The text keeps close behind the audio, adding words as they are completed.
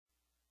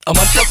I'm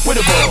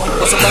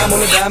unfuckwitable. Bust a rhyme on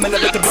a dime and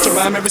I let the bitch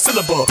rhyme every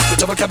syllable. Bitch,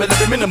 your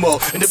vocabulary minimal.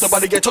 And if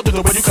nobody get told to the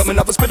way you coming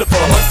up is pitiful.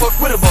 I'm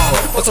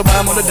unfuckwitable. Bust a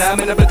rhyme on a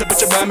dime and I let the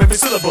bitch rhyme every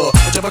syllable.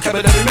 Bitch, your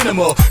vocabulary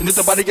minimal. And if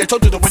nobody get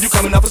told to the way you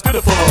coming up is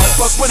pitiful. I'm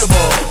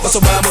unfuckwitable. Bust a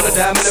rhyme on a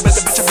dime and I let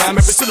the bitch rhyme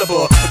every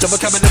syllable. Bitch, your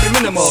vocabulary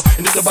minimal.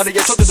 And if nobody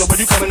get told to the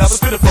way you coming up is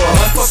pitiful. I'm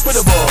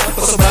unfuckwitable.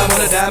 Bust a rhyme on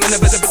a dime and I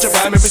let the bitch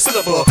rhyme every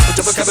syllable. Bitch,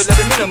 your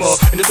vocabulary minimal.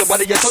 And if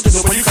nobody get told to the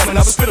way you coming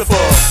up is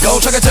pitiful.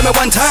 Go try to tell me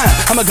one time.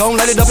 I'ma go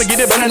light it up and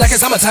get it burning like it's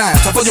summertime.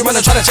 Tough for you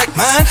running. Try to check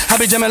mine. I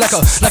be jamming like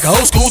a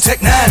old school Tech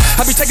 9.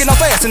 I be taking off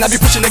fast and I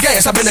be pushing the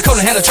gas. I been the cold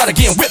handle, try to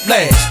get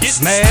whiplash. Get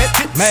mad.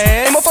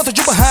 Ain't my fault that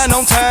you behind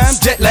on time.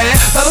 Jet lag.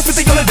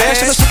 $50 on the dash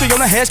and I'm strictly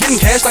on the hash, getting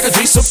cash like a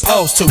G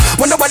supposed to.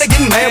 Wonder why they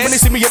getting mad when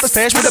they see me at the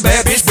stash with a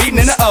bad bitch beating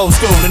in the old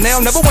school. And they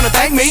don't never wanna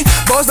thank me.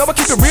 Boys know I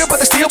keep it real, but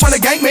they still trying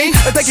to gank me.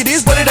 I think it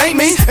is, but it ain't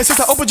me. And since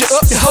I opened you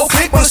up, your whole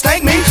clique wanna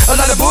stank me. A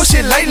lot of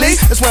bullshit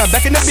lately. That's why I'm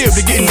back in the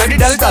building, getting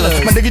 $30 dollar.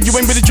 My nigga, you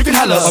ain't with it, you can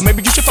holler, or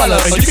maybe you should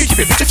follow. And you can keep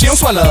it, bitch, if you don't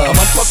swallow. I'm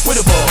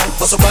unfuckwitable.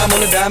 Bust a rhyme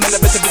on a dime and I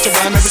bet the bitch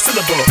rhyme every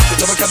syllable.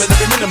 Bitch, your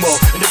vocabulary minimal.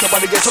 And if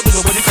nobody get told to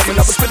the way you coming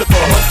up is pitiful.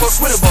 I'm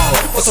unfuckwitable.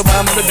 Bust a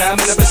rhyme on a dime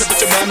and I bet the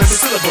bitch rhyme every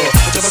syllable.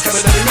 Bitch, your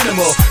vocabulary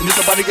minimal. And if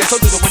nobody get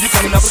told to the way you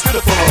coming up is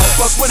pitiful. I'm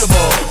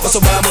unfuckwitable. Bust a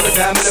rhyme on a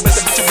dime and I bet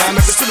the bitch rhyme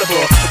every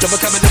syllable. Bitch, your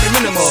vocabulary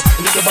minimal.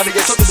 And if nobody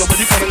get told to the way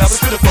you coming up is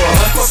pitiful. I'm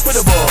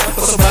unfuckwitable.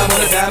 Bust a rhyme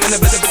on a dime and I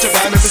bet the bitch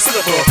rhyme every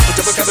syllable. Bitch,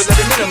 your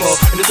vocabulary minimal.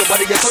 And if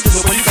nobody get told to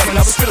the way you coming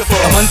up is pitiful.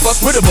 I'm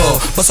unfuckwitable.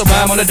 Bust a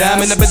rhyme on a dime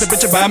and I bet the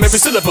bitch rhyme every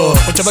syllable.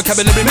 Bitch, your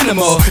vocabulary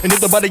minimal. And if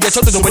nobody gets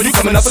told to the way you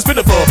coming up is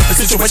pitiful. The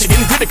situation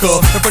getting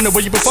critical. And from the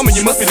way you performing,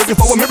 you must be looking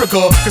for a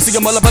miracle. Cause see,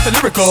 I'm all about the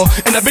lyrical.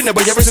 And I've been that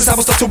way ever since I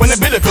was stuck to an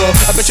umbilical.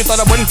 I bet you thought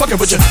I wasn't fucking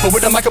with you. But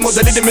with the mic, I'm more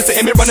deadly than Mr.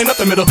 Emmett running up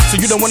the middle. So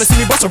you don't wanna see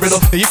me bust a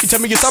riddle. And if you tell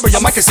me you're sorry, I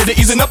might consider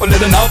easing up a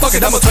little. Now fuck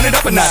it, I'ma turn it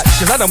up a notch.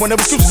 Cause I don't want no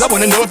excuses, I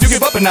wanna know if you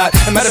give up or not.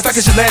 And matter of fact,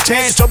 it's your last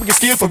chance. Show me your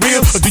skill for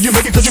real. Or do you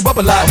make it cause you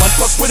bubble lot? I'm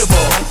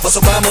unfuckwitable. Bust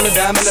a rhyme on a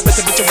dime and I bet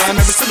the bitch rhyme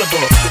every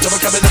syllable. Bitch, your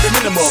vocabulary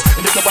minimal.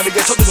 And if nobody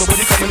gets told to the way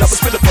you coming up is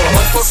pitiful. I'm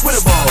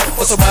unfuckwitable.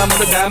 Bust a rhyme on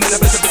a dime and I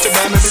bet the bitch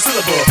rhyme every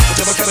syllable. Bitch,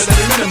 your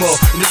vocabulary minimal.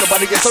 And if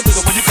nobody gets told to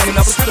the way you coming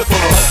up is pitiful.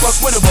 I'm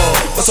unfuckwitable.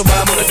 Bust a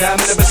rhyme on a dime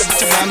and I bet the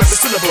bitch rhyme every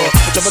syllable.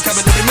 Bitch, your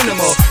vocabulary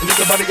minimal. And if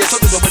nobody gets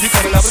told to the way you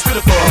coming up is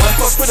pitiful. I'm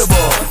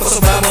unfuckwitable. Bust a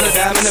rhyme on a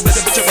dime and I bet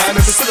the bitch rhyme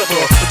every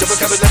syllable. Bitch, your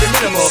vocabulary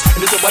minimal.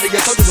 And if nobody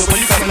gets told to the way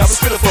you coming up is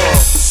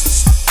pitiful.